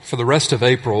For the rest of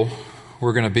April,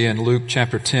 we're going to be in Luke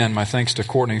chapter 10. My thanks to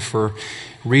Courtney for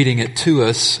reading it to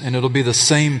us. And it'll be the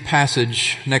same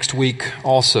passage next week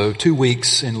also, 2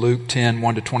 weeks in Luke 10,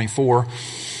 1 to 24.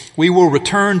 We will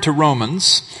return to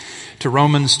Romans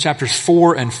chapters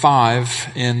 4 and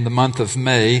 5 in the month of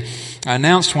May. I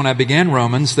announced when I began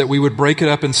Romans that we would break it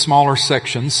up in smaller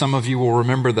sections. Some of you will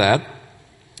remember that.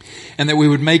 And that we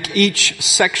would make each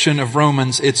section of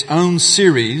Romans its own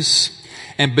series.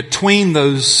 And between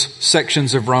those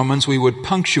sections of Romans, we would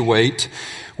punctuate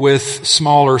with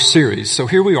smaller series. So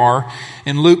here we are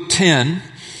in Luke 10,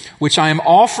 which I am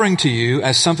offering to you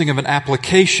as something of an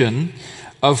application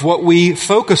of what we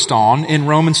focused on in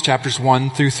Romans chapters 1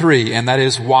 through 3, and that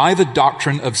is why the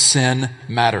doctrine of sin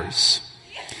matters.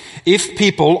 If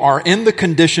people are in the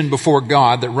condition before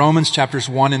God that Romans chapters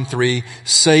 1 and 3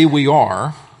 say we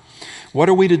are, what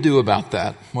are we to do about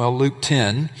that? Well, Luke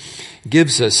 10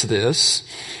 gives us this.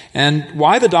 And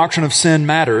why the doctrine of sin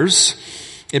matters,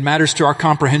 it matters to our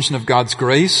comprehension of God's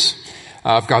grace,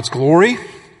 of God's glory.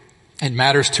 It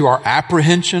matters to our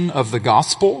apprehension of the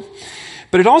gospel.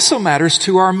 But it also matters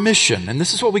to our mission. And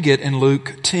this is what we get in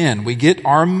Luke 10. We get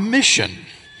our mission,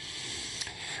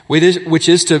 which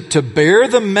is to bear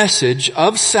the message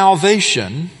of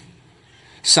salvation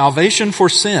for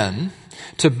sin,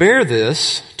 to bear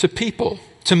this to people,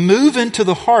 to move into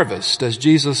the harvest, as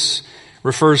Jesus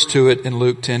refers to it in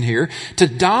Luke 10 here, to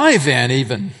dive in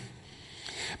even,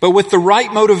 but with the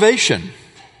right motivation.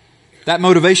 That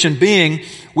motivation being,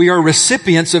 we are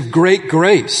recipients of great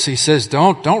grace. He says,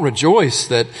 don't rejoice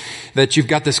that you've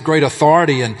got this great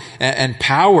authority and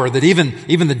power that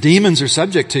even the demons are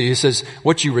subject to you. He says,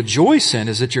 what you rejoice in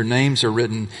is that your names are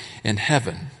written in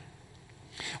heaven.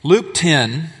 Luke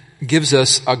 10 gives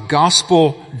us a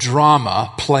gospel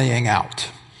drama playing out.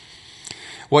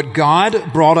 What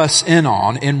God brought us in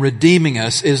on in redeeming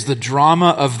us is the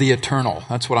drama of the eternal.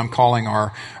 That's what I'm calling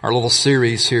our little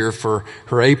series here for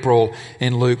April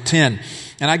in Luke 10.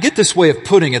 And I get this way of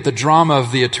putting it, the drama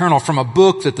of the eternal, from a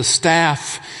book that the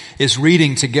staff is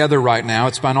reading together right now.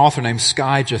 It's by an author named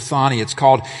Skye Jethani. It's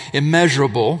called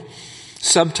Immeasurable,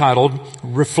 subtitled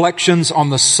Reflections on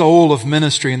the Soul of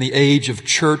Ministry in the Age of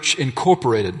Church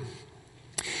Incorporated.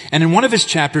 And in one of his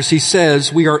chapters, he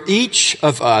says, we are each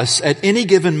of us at any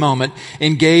given moment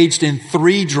engaged in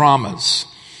 3 dramas,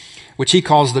 which he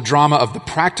calls the drama of the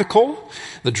practical,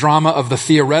 the drama of the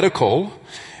theoretical,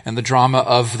 and the drama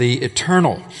of the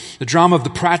eternal. The drama of the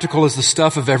practical is the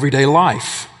stuff of everyday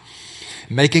life.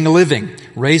 Making a living,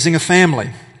 raising a family,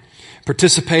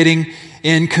 participating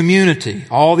in community,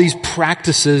 all these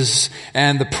practices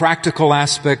and the practical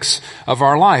aspects of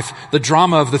our life. The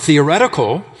drama of the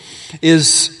theoretical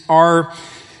is our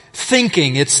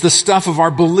thinking. It's the stuff of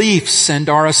our beliefs and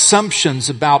our assumptions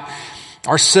about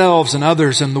ourselves and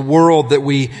others and the world that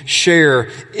we share.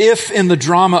 If in the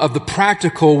drama of the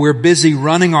practical we're busy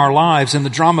running our lives, in the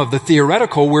drama of the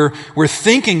theoretical we're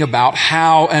thinking about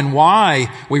how and why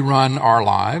we run our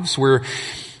lives. We're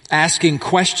asking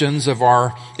questions of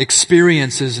our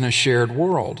experiences in a shared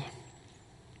world.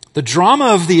 The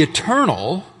drama of the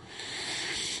eternal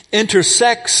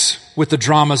intersects with the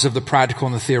dramas of the practical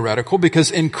and the theoretical,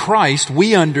 because in Christ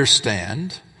we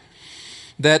understand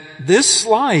that this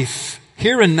life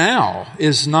here and now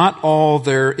is not all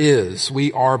there is.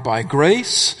 We are by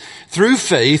grace, through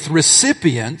faith,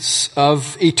 recipients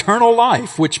of eternal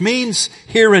life, which means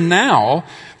here and now,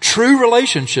 true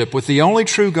relationship with the only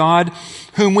true God,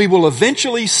 whom we will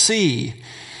eventually see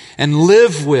and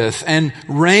live with and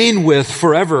reign with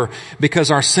forever,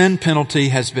 because our sin penalty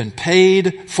has been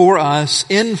paid for us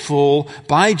in full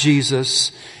by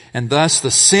Jesus. And thus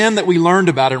the sin that we learned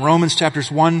about in Romans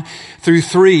chapters 1 through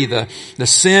 3, the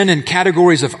sin in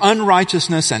categories of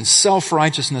unrighteousness and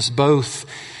self-righteousness both,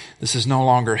 this is no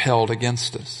longer held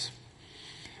against us.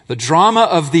 The drama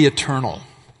of the eternal.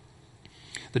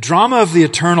 The drama of the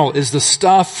eternal is the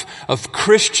stuff of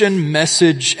Christian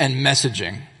message and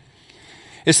messaging.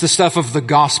 It's the stuff of the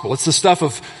gospel. It's the stuff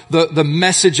of the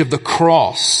message of the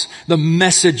cross, the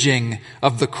messaging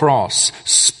of the cross.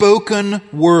 Spoken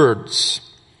words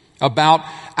about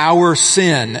our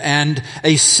sin and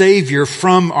a Savior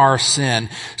from our sin.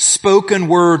 Spoken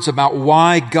words about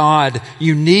why God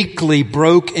uniquely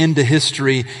broke into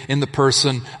history in the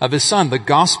person of His Son. The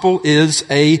gospel is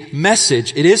a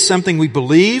message. It is something we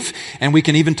believe, and we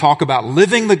can even talk about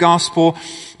living the gospel,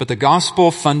 but the gospel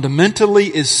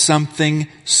fundamentally is something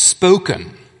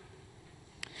spoken.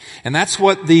 And that's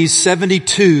what these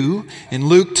 72 in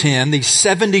Luke 10, these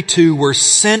 72 were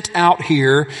sent out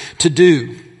here to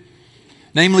do.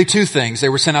 Namely 2 things. They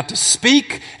were sent out to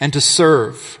speak and to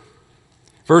serve.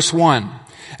 Verse 1,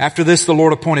 After this, the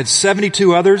Lord appointed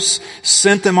 72 others,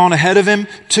 sent them on ahead of him,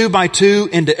 2 by 2,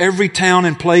 into every town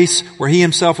and place where he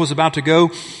himself was about to go,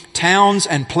 towns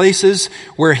and places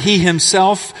where he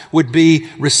himself would be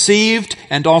received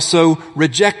and also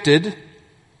rejected,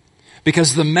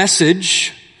 because the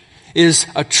message is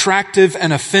attractive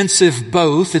and offensive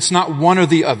both. It's not one or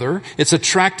the other. It's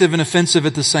attractive and offensive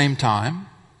at the same time.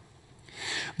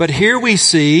 But here we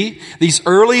see these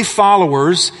early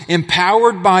followers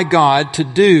empowered by God to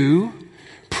do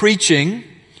preaching,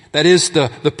 that is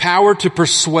the power to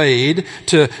persuade,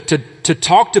 to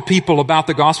talk to people about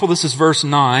the gospel. This is verse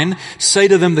 9. Say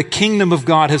to them, the kingdom of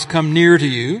God has come near to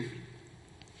you.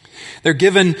 They're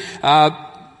given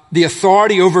the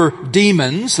authority over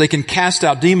demons. They can cast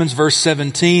out demons. Verse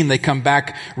 17, they come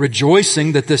back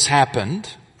rejoicing that this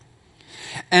happened.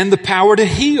 And the power to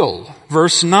heal.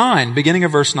 Verse 9, beginning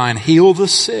of verse 9, heal the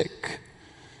sick.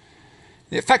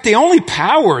 In fact, the only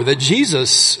power that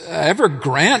Jesus ever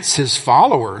grants his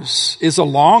followers is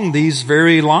along these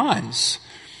very lines.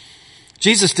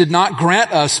 Jesus did not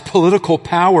grant us political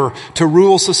power to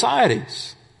rule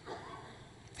societies.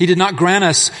 He did not grant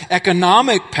us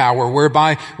economic power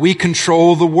whereby we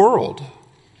control the world.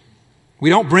 We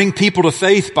don't bring people to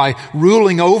faith by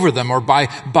ruling over them or by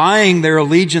buying their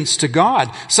allegiance to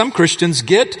God. Some Christians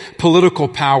get political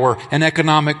power and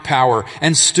economic power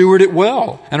and steward it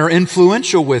well and are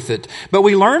influential with it. But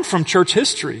we learn from church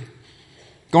history,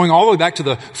 going all the way back to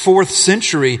the 4th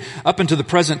century up into the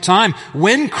present time,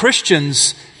 when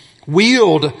Christians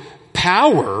wield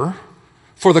power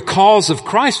for the cause of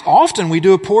Christ, often we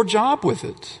do a poor job with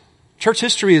it. Church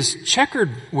history is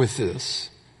checkered with this.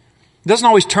 It doesn't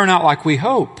always turn out like we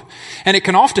hope. And it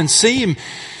can often seem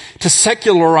to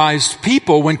secularized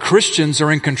people when Christians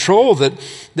are in control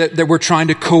that we're trying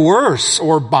to coerce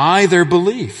or buy their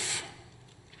belief.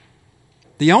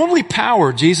 The only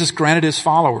power Jesus granted his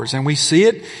followers, and we see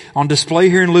it on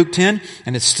display here in Luke 10,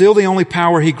 and it's still the only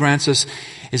power he grants us,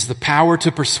 is the power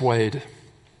to persuade.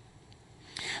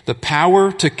 The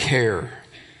power to care,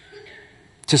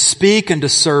 to speak and to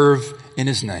serve in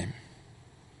his name.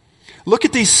 Look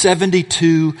at these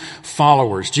 72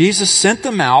 followers. Jesus sent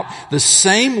them out the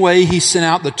same way he sent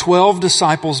out the 12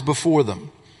 disciples before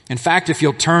them. In fact, if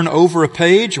you'll turn over a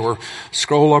page or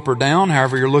scroll up or down,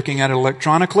 however you're looking at it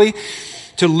electronically,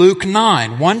 to Luke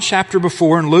 9, one chapter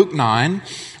before in Luke 9,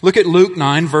 look at Luke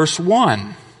 9 verse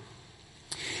 1.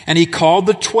 And he called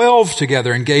the 12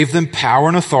 together and gave them power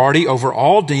and authority over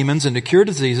all demons and to cure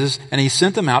diseases, and he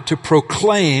sent them out to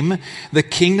proclaim the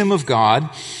kingdom of God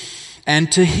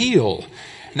and to heal.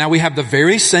 Now we have the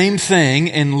very same thing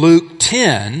in Luke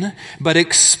 10, but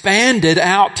expanded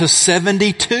out to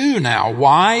 72 now.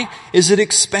 Why is it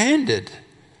expanded?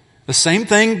 The same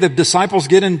thing the disciples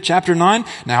get in chapter 9,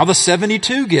 now the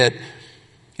 72 get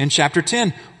in chapter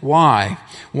 10. Why?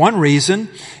 One reason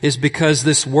is because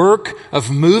this work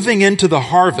of moving into the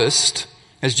harvest,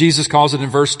 as Jesus calls it in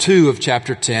verse 2 of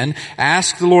chapter 10,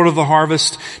 ask the Lord of the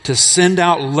harvest to send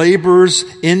out laborers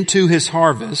into his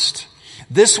harvest.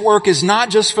 This work is not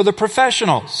just for the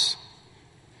professionals.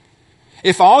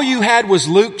 If all you had was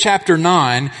Luke chapter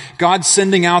 9, God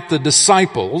sending out the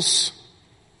disciples,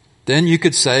 then you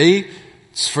could say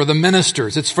it's for the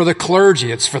ministers, it's for the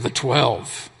clergy, it's for the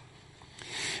 12.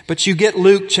 But you get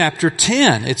Luke chapter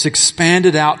 10. It's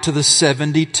expanded out to the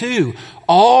 72.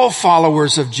 All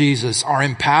followers of Jesus are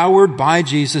empowered by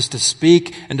Jesus to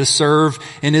speak and to serve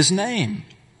in his name.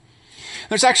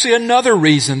 There's actually another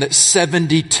reason that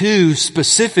 72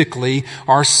 specifically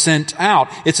are sent out.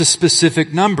 It's a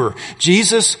specific number.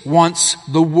 Jesus wants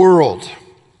the world.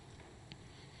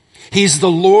 He's the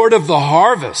Lord of the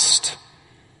harvest.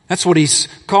 That's what he's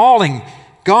calling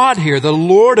God here. The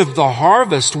Lord of the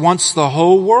harvest wants the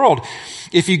whole world.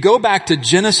 If you go back to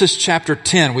Genesis chapter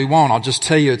 10, we won't, I'll just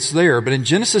tell you it's there. But in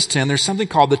Genesis 10, there's something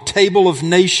called the Table of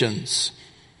Nations.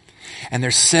 And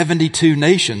there's 72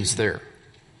 nations there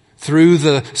through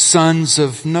the sons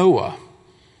of Noah.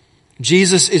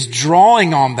 Jesus is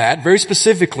drawing on that very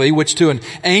specifically, which to an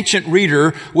ancient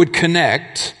reader would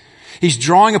connect. He's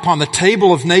drawing upon the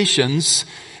Table of Nations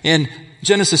in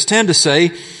Genesis 10 to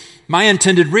say, my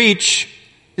intended reach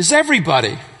is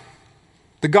everybody.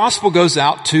 The gospel goes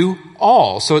out to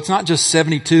all. So it's not just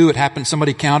 72. It happened,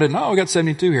 somebody counted, we got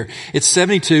 72 here. It's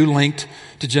 72 linked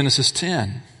to Genesis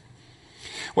 10.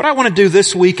 What I want to do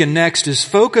this week and next is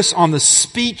focus on the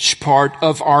speech part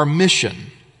of our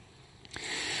mission.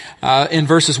 In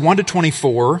verses 1 to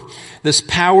 24, this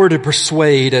power to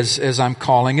persuade, as I'm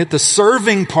calling it. The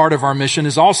serving part of our mission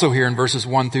is also here in verses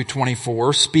 1 through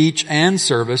 24, speech and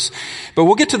service. But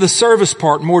we'll get to the service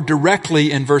part more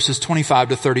directly in verses 25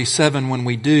 to 37 when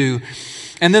we do.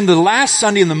 And then the last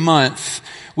Sunday in the month,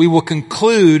 we will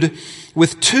conclude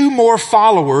with two more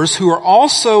followers who are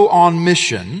also on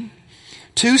mission,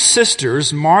 two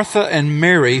sisters, Martha and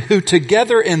Mary, who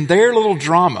together in their little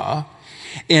drama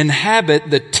inhabit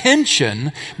the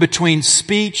tension between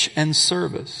speech and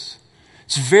service.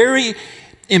 It's very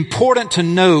important to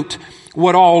note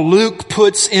what all Luke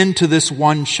puts into this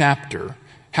one chapter,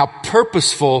 how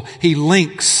purposeful he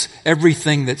links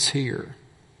everything that's here.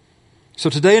 So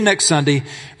today and next Sunday,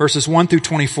 verses 1 through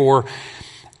 24,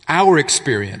 our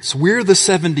experience. We're the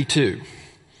 72.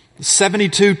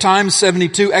 72 times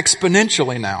 72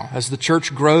 exponentially now as the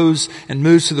church grows and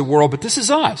moves through the world. But this is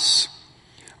us.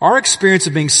 Our experience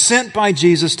of being sent by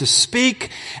Jesus to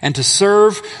speak and to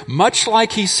serve, much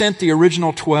like he sent the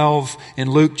original 12 in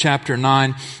Luke chapter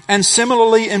 9, and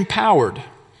similarly empowered.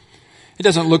 It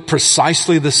doesn't look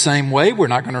precisely the same way. We're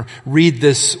not going to read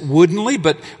this woodenly,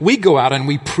 but we go out and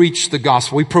we preach the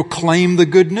gospel. We proclaim the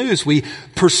good news. We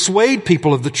persuade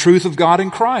people of the truth of God in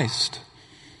Christ.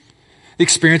 The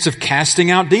experience of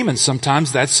casting out demons,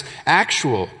 sometimes that's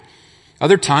actual.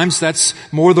 Other times that's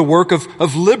more the work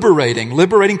of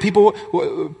liberating people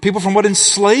from what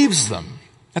enslaves them.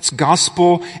 That's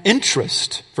gospel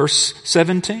interest. Verse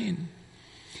 17.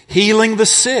 Healing the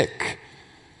sick.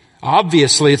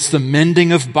 Obviously, it's the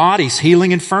mending of bodies,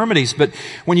 healing infirmities. But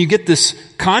when you get this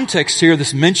context here,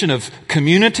 this mention of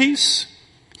communities,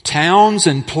 towns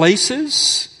and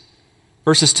places,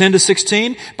 verses 10 to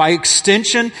 16, by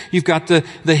extension, you've got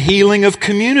the healing of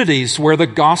communities where the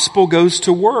gospel goes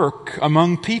to work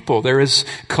among people. There is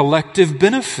collective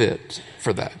benefit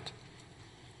for that.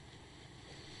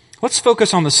 Let's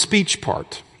focus on the speech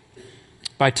part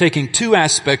by taking two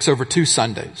aspects over 2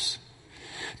 Sundays.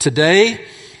 Today,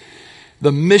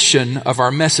 the mission of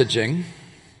our messaging,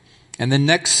 and then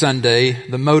next Sunday,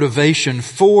 the motivation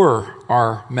for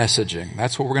our messaging.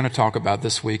 That's what we're going to talk about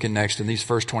this week and next in these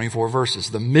first 24 verses.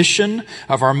 The mission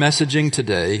of our messaging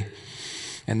today,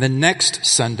 and then next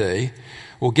Sunday,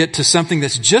 we'll get to something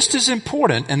that's just as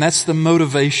important, and that's the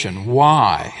motivation.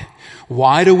 Why?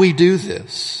 Why do we do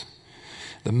this?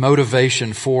 The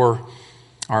motivation for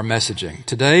our messaging.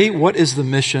 Today, what is the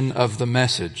mission of the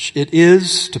message? It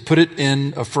is, to put it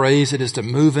in a phrase, it is to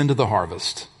move into the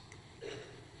harvest.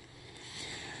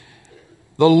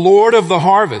 The Lord of the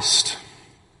harvest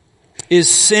is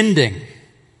sending.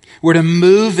 We're to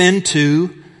move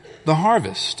into the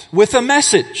harvest with a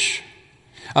message.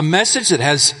 A message that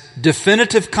has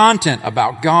definitive content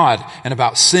about God and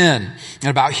about sin and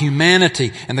about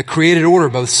humanity and the created order,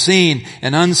 both seen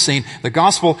and unseen. The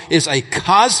gospel is a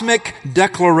cosmic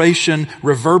declaration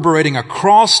reverberating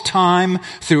across time,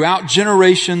 throughout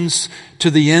generations, to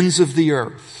the ends of the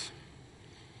earth.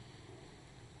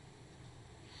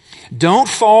 Don't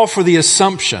fall for the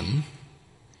assumption.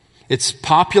 It's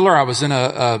popular. I was in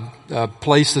a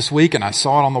place this week and I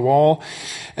saw it on the wall,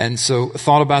 and so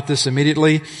thought about this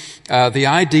immediately. The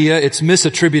idea, it's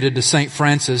misattributed to St.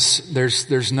 Francis.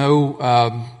 There's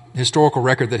no historical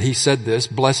record that he said this.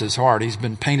 Bless his heart. He's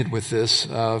been painted with this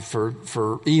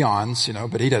for eons,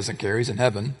 but he doesn't care. He's in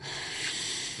heaven.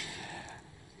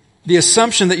 The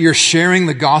assumption that you're sharing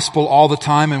the gospel all the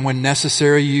time and when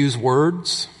necessary you use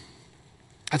words,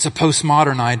 that's a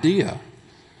postmodern idea.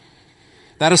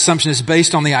 That assumption is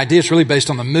based on the idea, it's really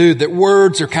based on the mood, that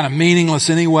words are kind of meaningless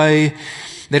anyway.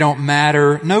 They don't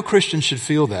matter. No Christian should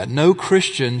feel that. No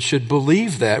Christian should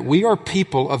believe that. We are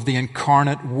people of the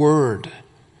incarnate Word.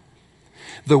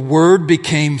 The Word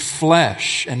became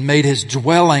flesh and made His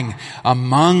dwelling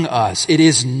among us. It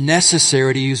is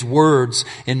necessary to use words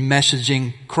in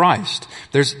messaging Christ.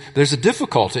 There's a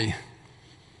difficulty,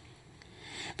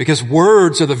 because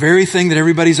words are the very thing that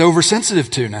everybody's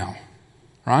oversensitive to now,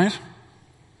 right?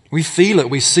 We feel it,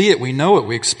 we see it, we know it,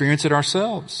 we experience it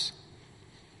ourselves.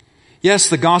 Yes,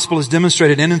 the gospel is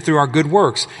demonstrated in and through our good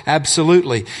works,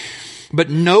 absolutely. But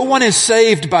no one is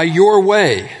saved by your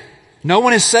way. No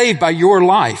one is saved by your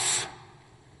life.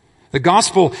 The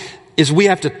gospel is we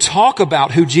have to talk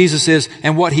about who Jesus is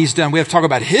and what He's done. We have to talk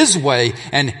about His way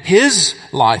and His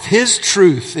life. His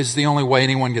truth is the only way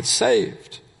anyone gets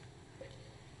saved.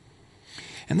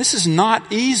 And this is not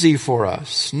easy for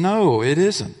us. No, it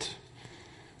isn't.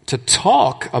 To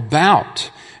talk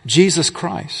about Jesus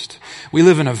Christ. We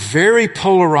live in a very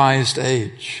polarized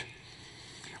age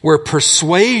where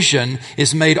persuasion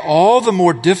is made all the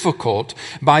more difficult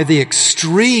by the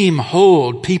extreme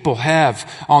hold people have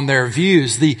on their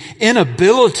views, the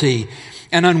inability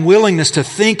and unwillingness to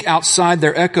think outside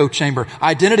their echo chamber.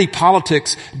 Identity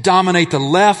politics dominate the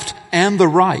left and the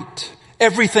right.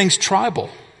 Everything's tribal.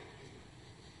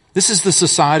 This is the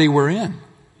society we're in.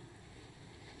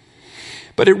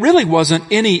 But it really wasn't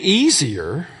any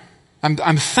easier.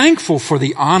 I'm thankful for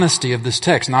the honesty of this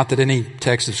text. Not that any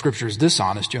text of Scripture is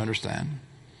dishonest, you understand.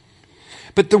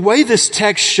 But the way this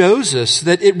text shows us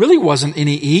that it really wasn't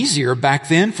any easier back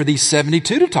then for these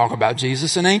 72 to talk about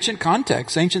Jesus in ancient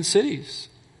contexts, ancient cities.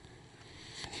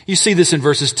 You see this in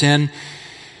verses 10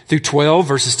 through 12,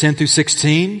 verses 10 through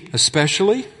 16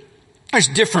 especially. There's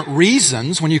different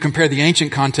reasons when you compare the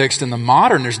ancient context and the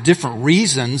modern. There's different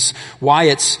reasons why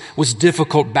it was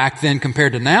difficult back then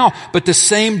compared to now. But the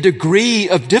same degree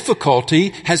of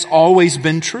difficulty has always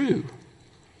been true.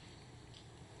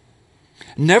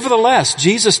 Nevertheless,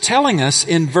 Jesus telling us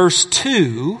in verse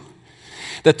 2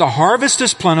 that the harvest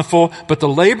is plentiful, but the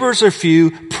laborers are few.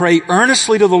 Pray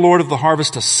earnestly to the Lord of the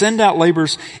harvest to send out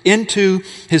laborers into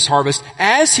his harvest.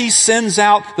 As he sends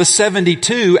out the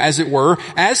 72, as it were,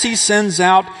 as he sends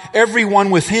out everyone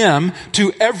with him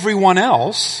to everyone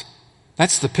else,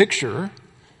 that's the picture.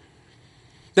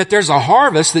 That there's a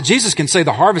harvest, that Jesus can say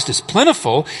the harvest is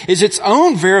plentiful, is its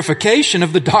own verification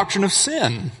of the doctrine of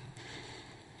sin.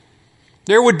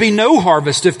 There would be no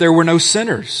harvest if there were no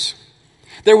sinners.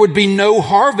 There would be no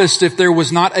harvest if there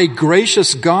was not a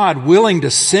gracious God willing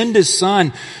to send his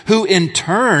Son, who in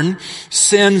turn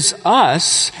sends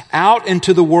us out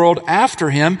into the world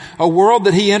after him, a world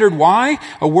that he entered. Why?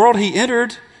 A world he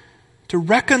entered to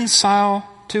reconcile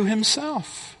to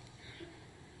himself.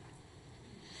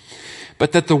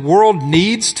 But that the world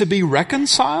needs to be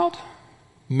reconciled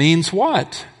means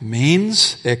what?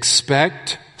 Means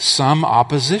expect some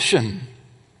opposition.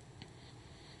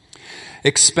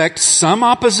 Expect some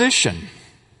opposition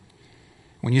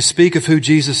when you speak of who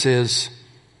Jesus is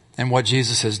and what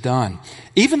Jesus has done.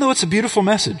 Even though it's a beautiful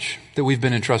message that we've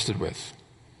been entrusted with.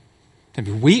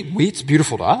 It's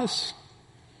beautiful to us.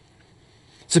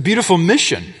 It's a beautiful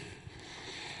mission.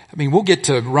 I mean, we'll get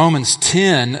to Romans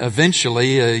 10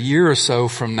 eventually, a year or so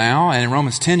from now. And in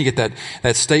Romans 10, you get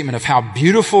that statement of how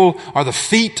beautiful are the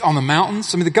feet on the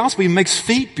mountains. I mean, the gospel even makes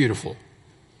feet beautiful.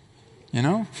 You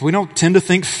know, we don't tend to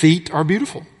think feet are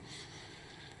beautiful.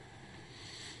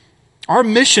 Our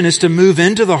mission is to move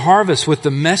into the harvest with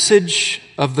the message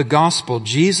of the gospel.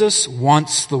 Jesus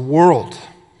wants the world.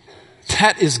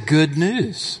 That is good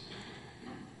news.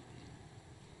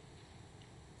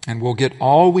 And we'll get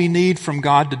all we need from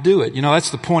God to do it. You know, that's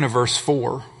the point of verse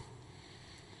 4.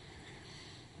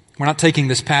 We're not taking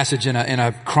this passage in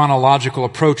a chronological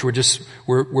approach.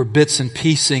 We're bits and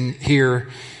piecing here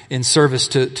in service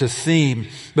to theme.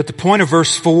 But the point of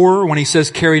verse 4, when he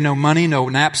says carry no money, no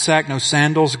knapsack, no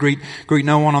sandals, greet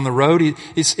no one on the road,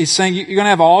 he's saying you're going to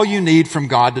have all you need from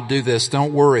God to do this.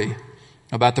 Don't worry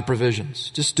about the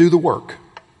provisions. Just do the work.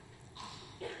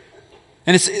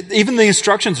 And even the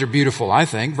instructions are beautiful, I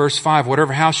think. Verse 5,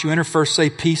 whatever house you enter, first say,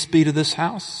 peace be to this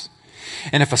house.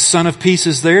 And if a son of peace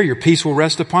is there, your peace will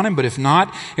rest upon him. But if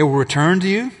not, it will return to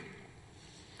you.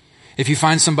 If you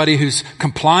find somebody who's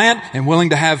compliant and willing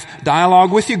to have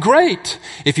dialogue with you, great.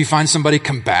 If you find somebody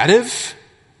combative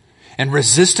and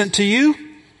resistant to you,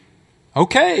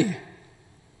 okay.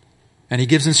 And he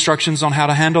gives instructions on how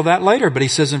to handle that later. But he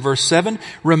says in verse 7,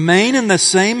 remain in the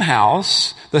same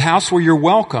house, the house where you're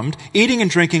welcomed, eating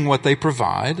and drinking what they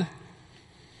provide.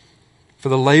 For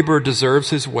the laborer deserves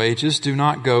his wages. Do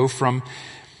not go from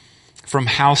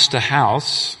house to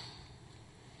house.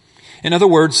 In other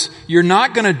words, you're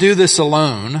not going to do this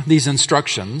alone, these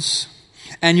instructions,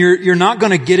 and you're not going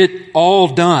to get it all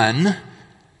done.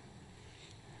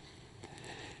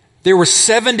 There were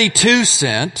 72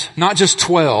 sent, not just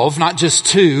 12, not just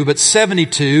 2, but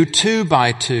 72, 2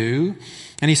 by 2.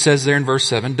 And he says there in verse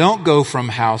 7, don't go from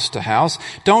house to house.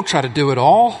 Don't try to do it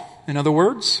all, in other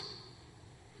words.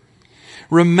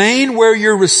 Remain where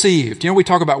you're received. You know, we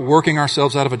talk about working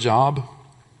ourselves out of a job.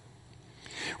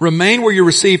 Remain where you're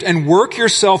received and work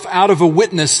yourself out of a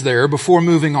witness there before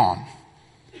moving on.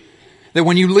 That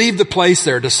when you leave the place,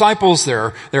 there are disciples,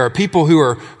 there are people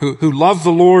who love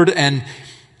the Lord, and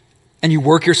you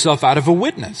work yourself out of a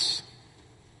witness.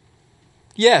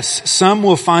 Yes, some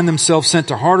will find themselves sent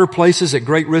to harder places at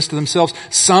great risk to themselves.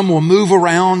 Some will move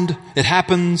around. It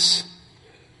happens.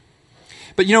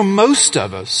 But you know, most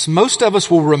of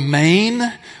us will remain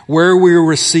where we're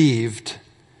received.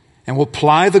 And we'll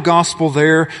apply the gospel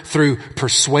there through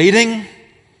persuading.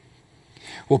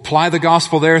 We'll apply the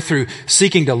gospel there through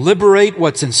seeking to liberate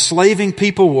what's enslaving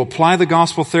people. We'll apply the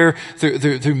gospel there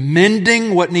through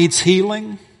mending what needs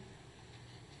healing.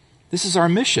 This is our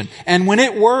mission. And when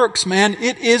it works, man,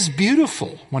 it is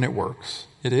beautiful when it works.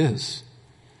 It is.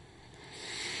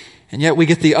 And yet we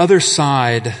get the other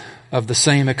side of the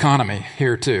same economy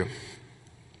here too.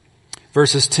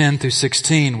 Verses 10 through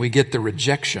 16, we get the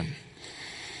rejection.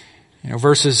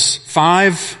 Verses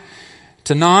 5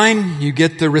 to 9, you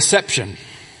get the reception.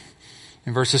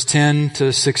 In verses 10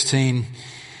 to 16,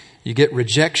 you get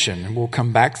rejection. And we'll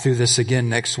come back through this again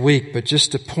next week. But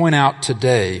just to point out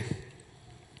today,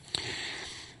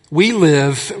 we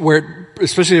live where,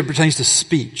 especially as it pertains to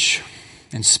speech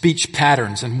and speech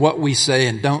patterns and what we say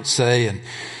and don't say and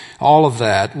all of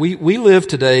that. We live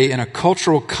today in a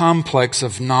cultural complex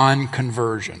of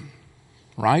non-conversion,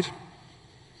 right?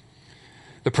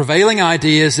 The prevailing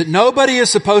idea is that nobody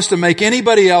is supposed to make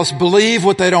anybody else believe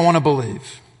what they don't want to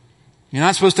believe. You're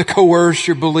not supposed to coerce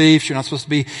your beliefs. You're not supposed to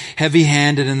be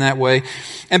heavy-handed in that way.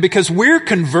 And because we're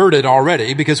converted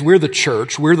already, because we're the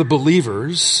church, we're the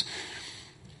believers,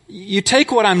 you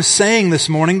take what I'm saying this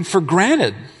morning for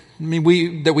granted. I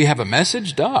mean, that we have a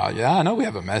message? Duh. Yeah, I know we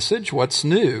have a message. What's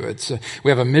new? We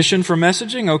have a mission for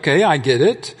messaging. Okay, I get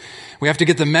it. We have to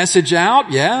get the message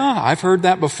out. Yeah, I've heard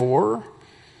that before.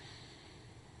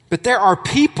 But there are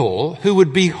people who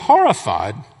would be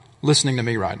horrified listening to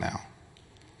me right now.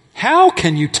 How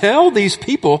can you tell these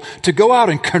people to go out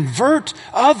and convert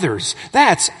others?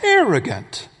 That's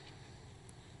arrogant.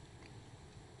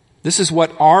 This is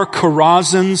what our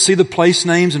Chorazin, see the place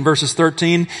names in verses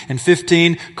 13 and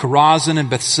 15, Chorazin and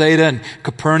Bethsaida and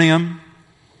Capernaum.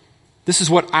 This is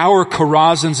what our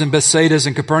Chorazins and Bethsaidas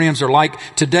and Capernaums are like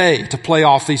today, to play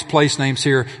off these place names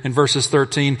here in verses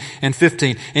 13 and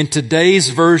 15. In today's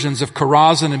versions of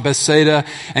Chorazin and Bethsaida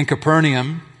and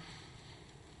Capernaum,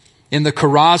 in the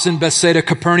Chorazin, Bethsaida,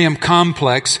 Capernaum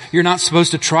complex, you're not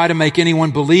supposed to try to make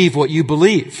anyone believe what you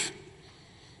believe.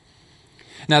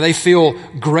 Now, they feel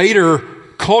greater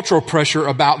cultural pressure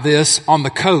about this on the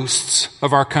coasts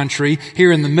of our country.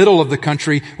 Here in the middle of the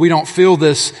country, we don't feel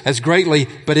this as greatly,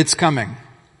 but it's coming.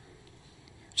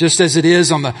 Just as it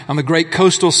is on the great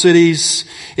coastal cities,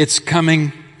 it's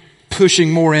coming,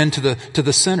 pushing more into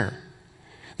the center.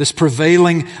 This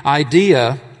prevailing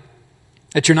idea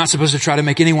that you're not supposed to try to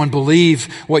make anyone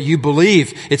believe what you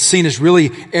believe, it's seen as really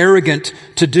arrogant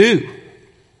to do.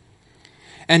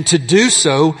 And to do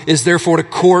so is therefore to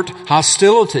court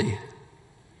hostility.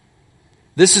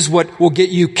 This is what will get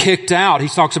you kicked out. He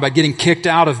talks about getting kicked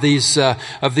out of these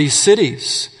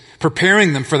cities,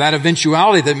 preparing them for that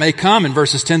eventuality that may come in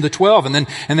verses 10 to 12, and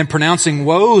then pronouncing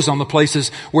woes on the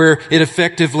places where it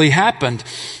effectively happened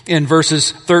in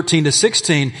verses 13 to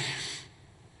 16.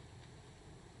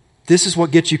 This is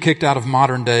what gets you kicked out of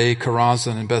modern day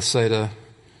Chorazin and Bethsaida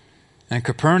and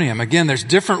Capernaum. Again, there's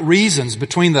different reasons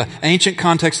between the ancient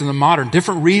context and the modern,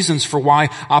 different reasons for why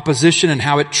opposition and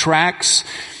how it tracks,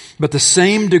 but the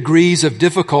same degrees of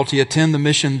difficulty attend the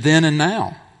mission then and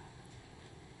now.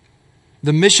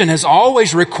 The mission has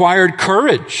always required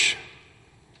courage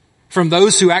from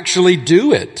those who actually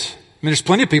do it. I mean, there's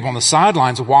plenty of people on the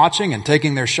sidelines watching and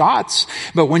taking their shots,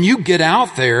 but when you get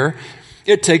out there,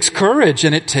 it takes courage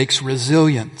and it takes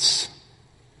resilience.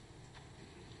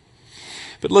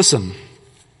 But listen,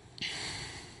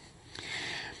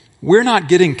 we're not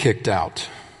getting kicked out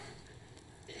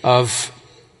of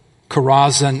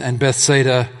Chorazin and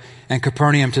Bethsaida and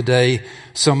Capernaum today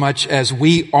so much as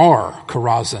we are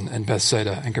Chorazin and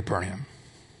Bethsaida and Capernaum.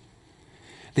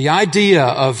 The idea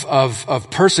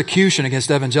of persecution against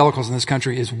evangelicals in this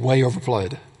country is way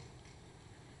overplayed.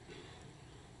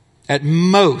 At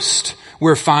most,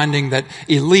 we're finding that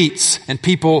elites and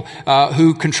people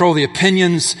who control the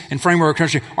opinions and framework of our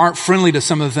country aren't friendly to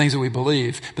some of the things that we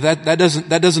believe. But that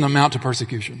doesn't amount to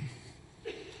persecution.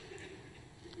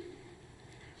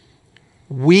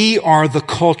 We are the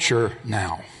culture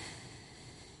now.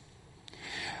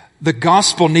 The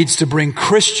gospel needs to bring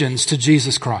Christians to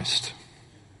Jesus Christ.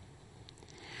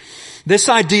 This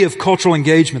idea of cultural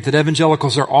engagement that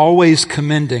evangelicals are always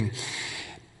commending,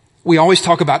 we always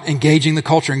talk about engaging the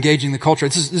culture.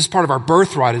 This is part of our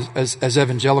birthright as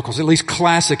evangelicals, at least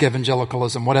classic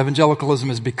evangelicalism. What evangelicalism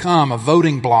has become, a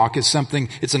voting bloc, is something,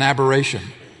 it's an aberration.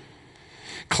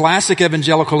 Classic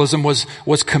evangelicalism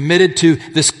was committed to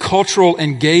this cultural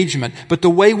engagement, but the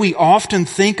way we often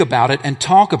think about it and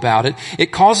talk about it,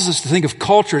 it causes us to think of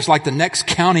culture as like the next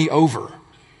county over.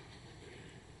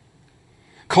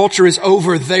 Culture is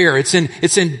over there. It's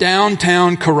in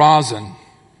downtown Chorazin,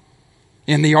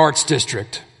 in the Arts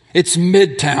District. It's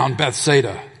midtown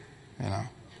Bethsaida. You know,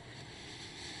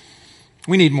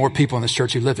 we need more people in this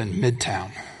church who live in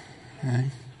midtown. Okay?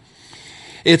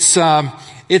 It's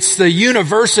the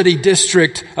University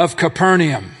District of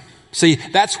Capernaum. See,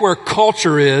 that's where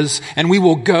culture is, and we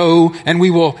will go and we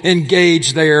will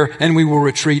engage there and we will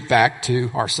retreat back to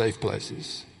our safe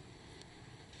places.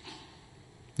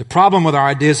 The problem with our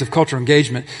ideas of cultural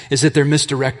engagement is that they're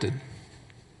misdirected.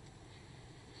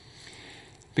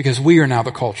 Because we are now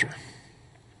the culture.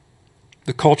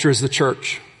 The culture is the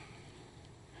church.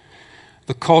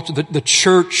 The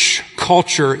church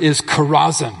culture is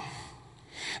Chorazin.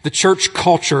 The church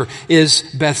culture is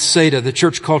Bethsaida. The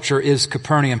church culture is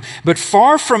Capernaum. But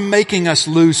far from making us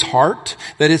lose heart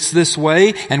that it's this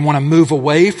way and want to move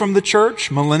away from the church,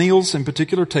 millennials in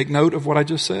particular, take note of what I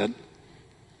just said.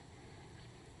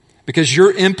 Because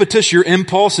your impetus, your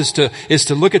impulse is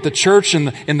to look at the church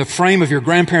in the frame of your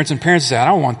grandparents and parents and say, I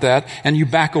don't want that, and you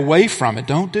back away from it.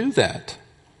 Don't do that.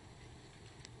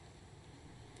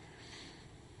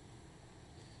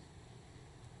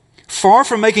 Far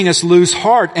from making us lose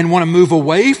heart and want to move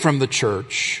away from the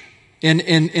church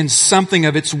in something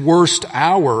of its worst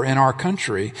hour in our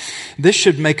country, this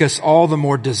should make us all the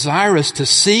more desirous to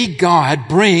see God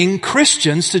bring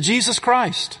Christians to Jesus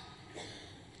Christ.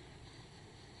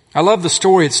 I love the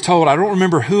story it's told. I don't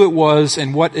remember who it was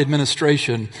and what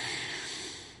administration,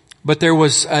 but there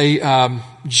was a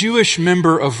Jewish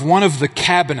member of one of the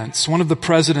cabinets, one of the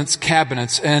president's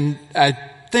cabinets, and I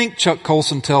think Chuck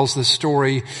Colson tells this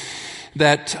story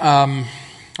that,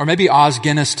 or maybe Oz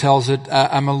Guinness tells it.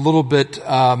 I'm a little bit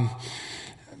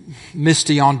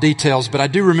misty on details, but I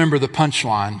do remember the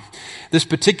punchline. This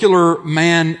particular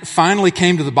man finally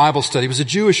came to the Bible study. He was a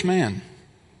Jewish man.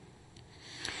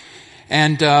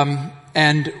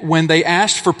 And when they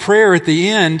asked for prayer at the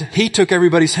end, he took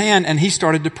everybody's hand and he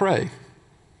started to pray.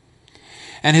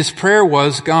 And his prayer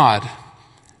was, God,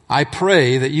 I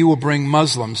pray that you will bring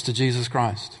Muslims to Jesus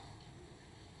Christ.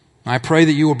 I pray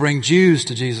that you will bring Jews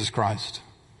to Jesus Christ.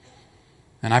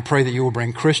 And I pray that you will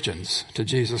bring Christians to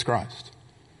Jesus Christ.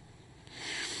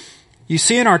 You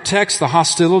see in our text the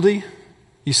hostility.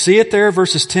 You see it there,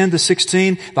 verses 10 to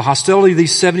 16, the hostility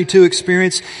these 72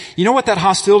 experienced. You know what that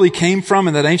hostility came from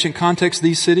in that ancient context,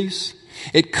 these cities?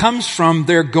 It comes from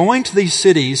their going to these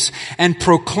cities and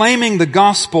proclaiming the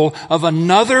gospel of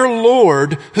another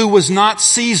Lord who was not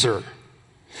Caesar.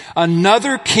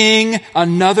 Another king,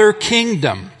 another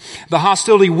kingdom. The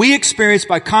hostility we experience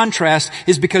by contrast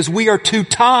is because we are too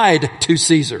tied to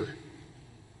Caesar.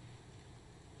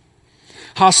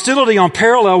 Hostility on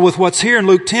parallel with what's here in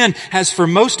Luke 10 has for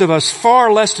most of us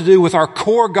far less to do with our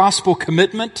core gospel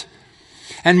commitment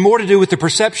and more to do with the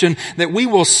perception that we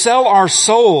will sell our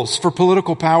souls for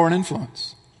political power and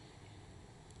influence.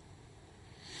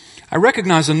 I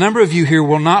recognize a number of you here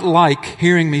will not like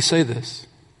hearing me say this,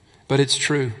 but it's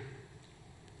true.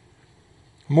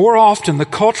 More often, the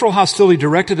cultural hostility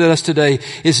directed at us today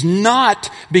is not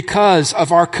because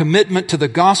of our commitment to the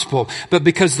gospel, but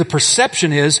because the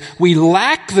perception is we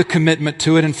lack the commitment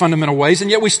to it in fundamental ways,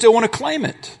 and yet we still want to claim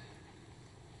it.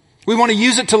 We want to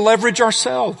use it to leverage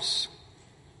ourselves.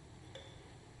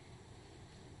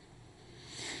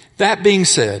 That being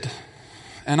said,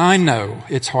 and I know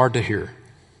it's hard to hear,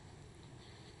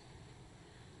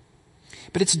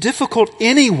 but it's difficult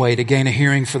anyway to gain a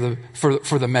hearing for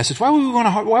the message. Why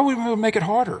would we make it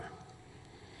harder?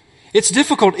 It's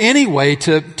difficult anyway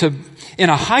to in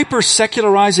a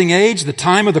hyper-secularizing age, the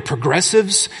time of the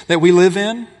progressives that we live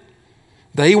in,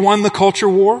 they won the culture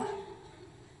war.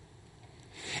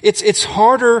 It's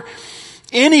harder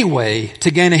anyway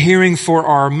to gain a hearing for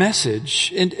our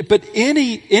message. But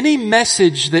any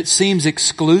message that seems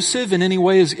exclusive in any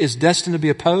way is destined to be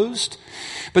opposed.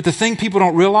 But the thing people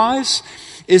don't realize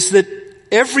is that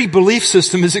every belief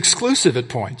system is exclusive at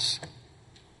points.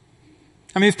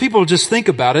 I mean, if people just think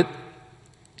about it,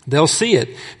 they'll see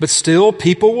it. But still,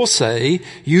 people will say,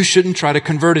 you shouldn't try to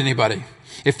convert anybody.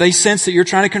 If they sense that you're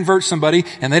trying to convert somebody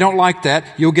and they don't like that,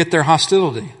 you'll get their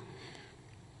hostility.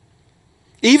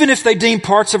 Even if they deem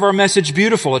parts of our message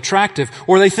beautiful, attractive,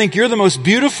 or they think you're the most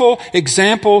beautiful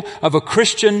example of a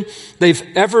Christian they've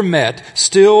ever met,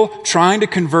 still trying to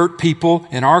convert people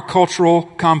in our cultural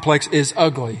complex is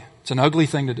ugly. It's an ugly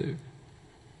thing to do.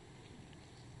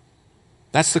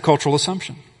 That's the cultural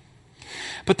assumption.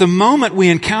 But the moment we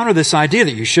encounter this idea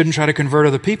that you shouldn't try to convert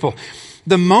other people,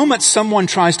 the moment someone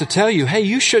tries to tell you, hey,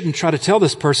 you shouldn't try to tell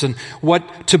this person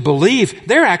what to believe,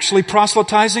 they're actually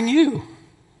proselytizing you.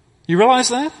 You realize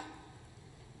that?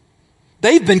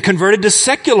 They've been converted to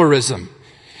secularism,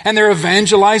 and they're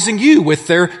evangelizing you with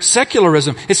their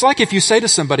secularism. It's like if you say to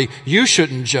somebody, you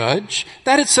shouldn't judge,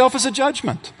 that itself is a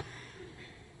judgment.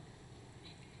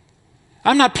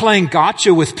 I'm not playing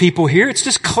gotcha with people here. It's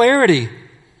just clarity.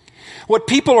 What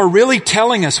people are really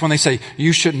telling us when they say,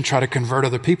 you shouldn't try to convert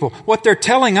other people, what they're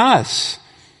telling us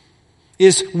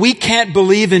is we can't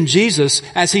believe in Jesus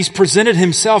as He's presented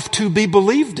Himself to be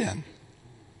believed in.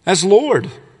 As Lord.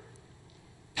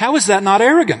 How is that not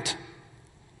arrogant?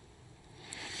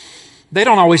 They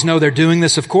don't always know they're doing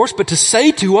this, of course, but to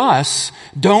say to us,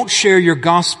 don't share your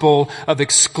gospel of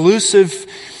exclusive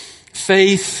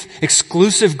faith,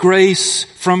 exclusive grace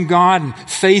from God, and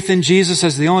faith in Jesus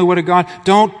as the only way to God.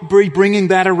 Don't be bringing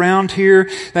that around here,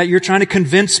 that you're trying to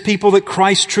convince people that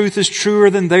Christ's truth is truer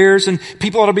than theirs and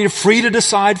people ought to be free to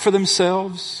decide for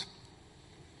themselves.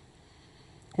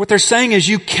 What they're saying is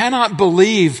you cannot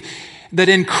believe that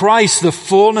in Christ the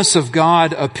fullness of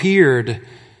God appeared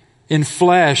in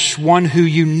flesh, one who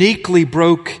uniquely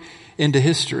broke into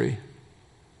history.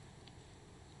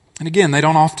 And again, they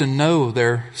don't often know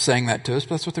they're saying that to us,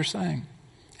 but that's what they're saying.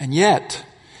 And yet,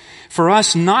 for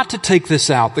us not to take this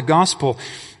out, the gospel,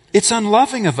 it's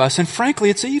unloving of us, and frankly,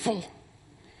 it's evil.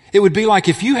 It would be like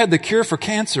if you had the cure for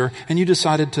cancer and you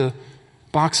decided to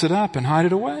box it up and hide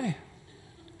it away.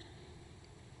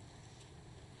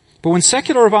 But when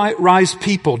secularized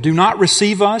people do not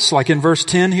receive us, like in verse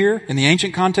 10 here, in the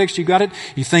ancient context, you got it.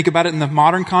 You think about it in the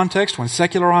modern context, when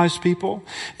secularized people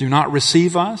do not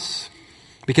receive us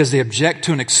because they object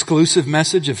to an exclusive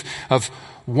message of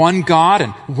one God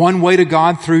and one way to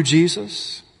God through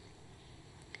Jesus.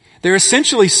 They're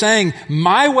essentially saying,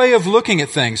 my way of looking at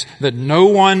things, that no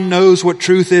one knows what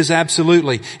truth is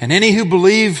absolutely, and any who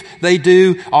believe they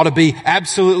do ought to be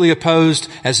absolutely opposed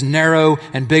as narrow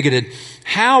and bigoted.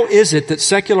 How is it that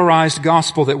secularized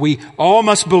gospel, that we all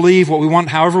must believe what we want,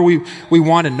 however we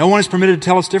want, and no one is permitted to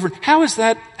tell us different, how is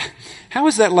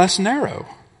that less narrow?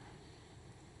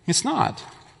 It's not.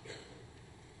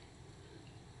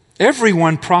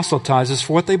 Everyone proselytizes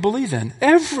for what they believe in.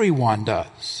 Everyone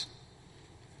does.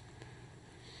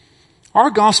 Our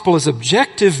gospel is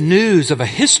objective news of a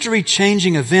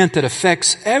history-changing event that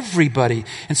affects everybody,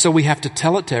 and so we have to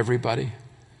tell it to everybody.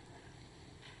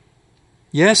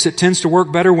 Yes, it tends to work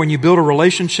better when you build a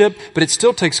relationship, but it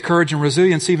still takes courage and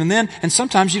resilience even then, and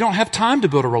sometimes you don't have time to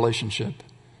build a relationship.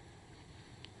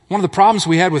 One of the problems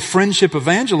we had with friendship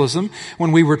evangelism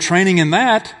when we were training in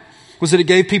that was that it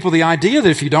gave people the idea that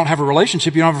if you don't have a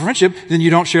relationship, you don't have a friendship, then you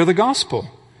don't share the gospel.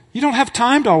 You don't have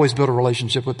time to always build a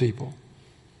relationship with people.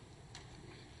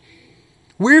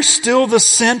 We're still the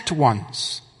sent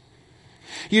ones.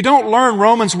 You don't learn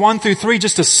Romans 1 through 3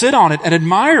 just to sit on it and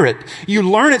admire it. You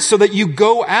learn it so that you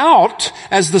go out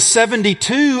as the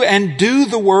 72 and do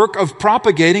the work of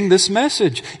propagating this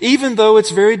message, even though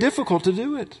it's very difficult to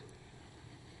do it.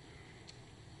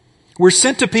 We're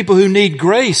sent to people who need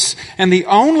grace, and the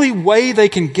only way they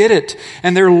can get it,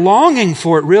 and they're longing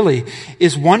for it really,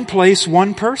 is one place,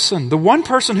 one person. The one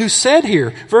person who said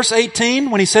here, verse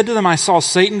 18, when he said to them, I saw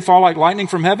Satan fall like lightning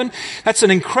from heaven, that's an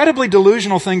incredibly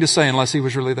delusional thing to say unless he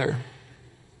was really there.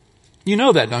 You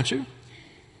know that, don't you?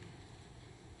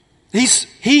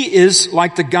 He is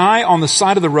like the guy on the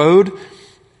side of the road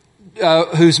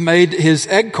who's made his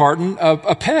egg carton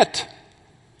a pet.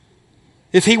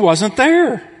 If he wasn't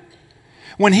there.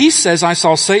 When he says, I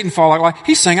saw Satan fall like lightning,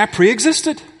 he's saying I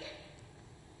pre-existed.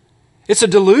 It's a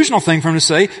delusional thing for him to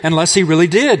say unless he really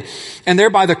did. And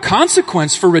thereby the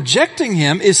consequence for rejecting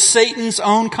him is Satan's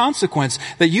own consequence,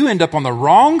 that you end up on the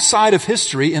wrong side of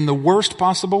history in the worst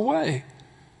possible way.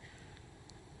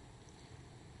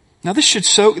 Now this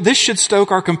should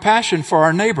stoke our compassion for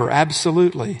our neighbor,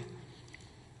 absolutely.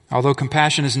 Although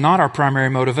compassion is not our primary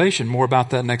motivation, more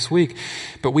about that next week.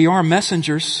 But we are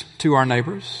messengers to our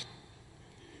neighbors.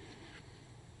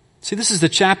 See, this is the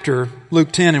chapter,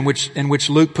 Luke 10, in which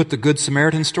Luke put the Good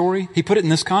Samaritan story. He put it in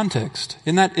this context.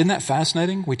 Isn't that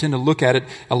fascinating? We tend to look at it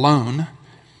alone,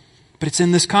 but it's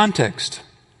in this context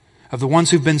of the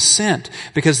ones who've been sent,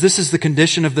 because this is the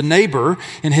condition of the neighbor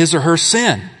in his or her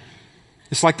sin.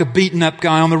 It's like the beaten up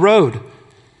guy on the road.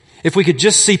 If we could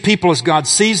just see people as God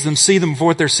sees them, see them for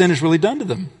what their sin has really done to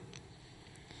them.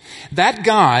 That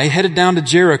guy headed down to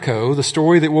Jericho, the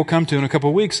story that we'll come to in a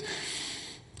couple of weeks,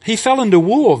 he fell into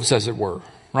wolves, as it were,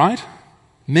 right?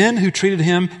 Men who treated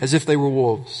him as if they were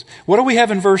wolves. What do we have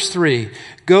in verse 3?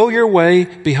 Go your way,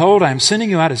 behold, I am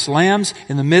sending you out as lambs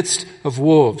in the midst of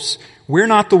wolves. We're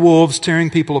not the wolves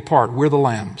tearing people apart. We're the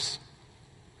lambs.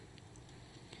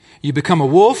 You become a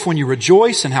wolf when you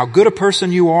rejoice in how good a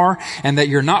person you are, and that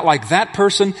you're not like that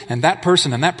person and that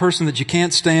person and that person that you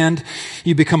can't stand.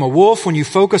 You become a wolf when you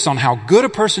focus on how good a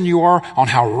person you are, on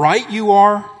how right you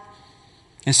are,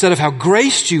 instead of how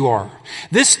graced you are.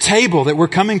 This table that we're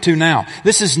coming to now,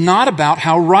 this is not about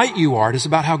how right you are. It is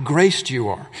about how graced you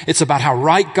are. It's about how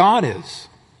right God is.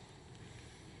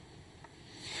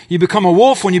 You become a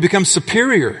wolf when you become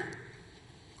superior.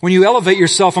 When you elevate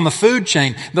yourself on the food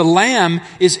chain. The lamb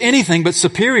is anything but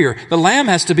superior. The lamb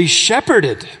has to be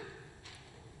shepherded.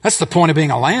 That's the point of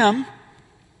being a lamb.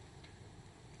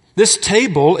 This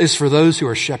table is for those who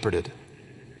are shepherded.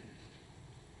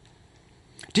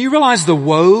 Do you realize the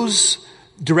woes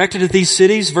directed at these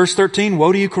cities, verse 13,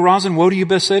 woe to you, Chorazin, woe to you,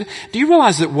 Bethsaida. Do you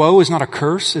realize that woe is not a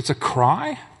curse, it's a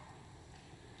cry?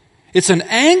 It's an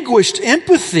anguished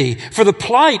empathy for the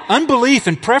plight, unbelief,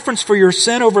 and preference for your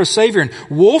sin over a Savior and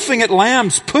wolfing at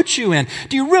lambs put you in.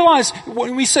 Do you realize,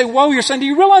 when we say woe, you're saying, do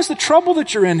you realize the trouble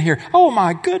that you're in here? Oh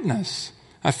my goodness,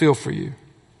 I feel for you.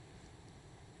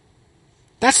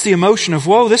 That's the emotion of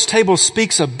woe. This table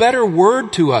speaks a better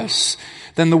word to us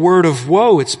than the word of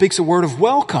woe. It speaks a word of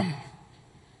welcome.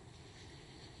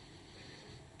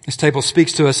 This table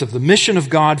speaks to us of the mission of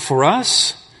God for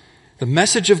us, the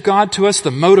message of God to us,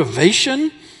 the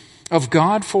motivation of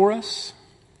God for us.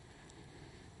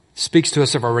 It speaks to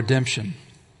us of our redemption.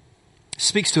 It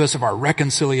speaks to us of our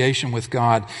reconciliation with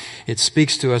God. It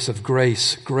speaks to us of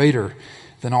grace greater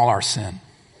than all our sin.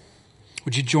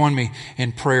 Would you join me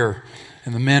in prayer?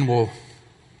 And the men will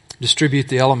distribute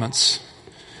the elements.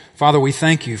 Father, we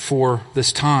thank you for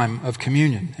this time of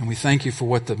communion, and we thank you for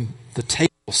what the table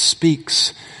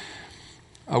speaks,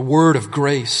 a word of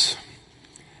grace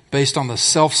based on the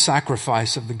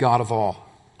self-sacrifice of the God of all.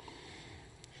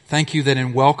 Thank you that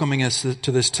in welcoming us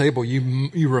to this table,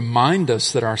 you remind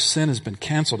us that our sin has been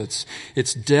canceled.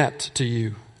 It's debt to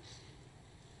you.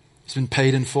 It's been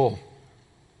paid in full.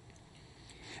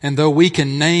 And though we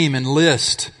can name and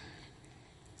list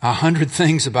 100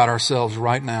 things about ourselves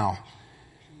right now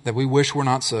that we wish were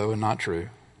not so and not true,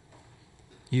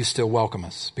 you still welcome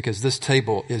us, because this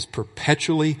table is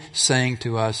perpetually saying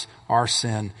to us our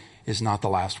sin is not the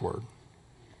last word.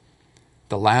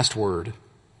 The last word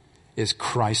is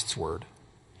Christ's word.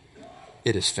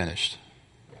 It is finished.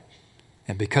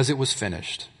 And because it was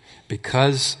finished,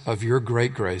 because of your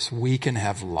great grace, we can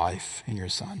have life in your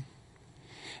Son.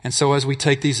 And so as we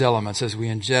take these elements, as we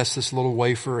ingest this little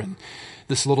wafer and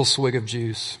this little swig of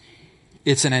juice,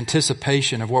 it's an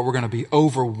anticipation of what we're going to be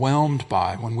overwhelmed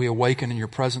by when we awaken in your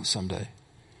presence someday,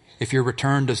 if your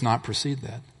return does not precede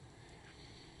that.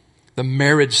 The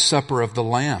marriage supper of the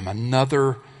Lamb,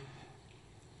 another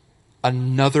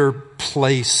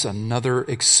place, another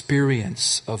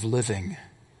experience of living.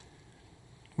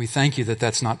 We thank you that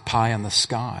that's not pie in the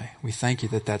sky. We thank you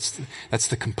that that's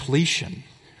the completion.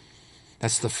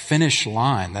 That's the finish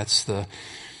line. That's the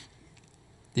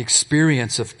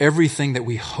experience of everything that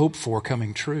we hope for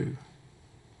coming true.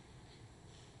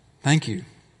 Thank you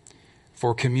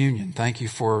for communion. Thank you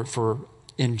for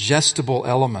ingestible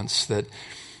elements that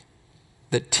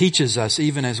teaches us,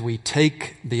 even as we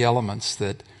take the elements,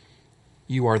 that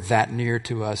you are that near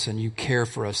to us and you care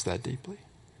for us that deeply.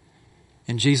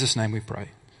 In Jesus' name we pray.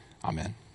 Amen.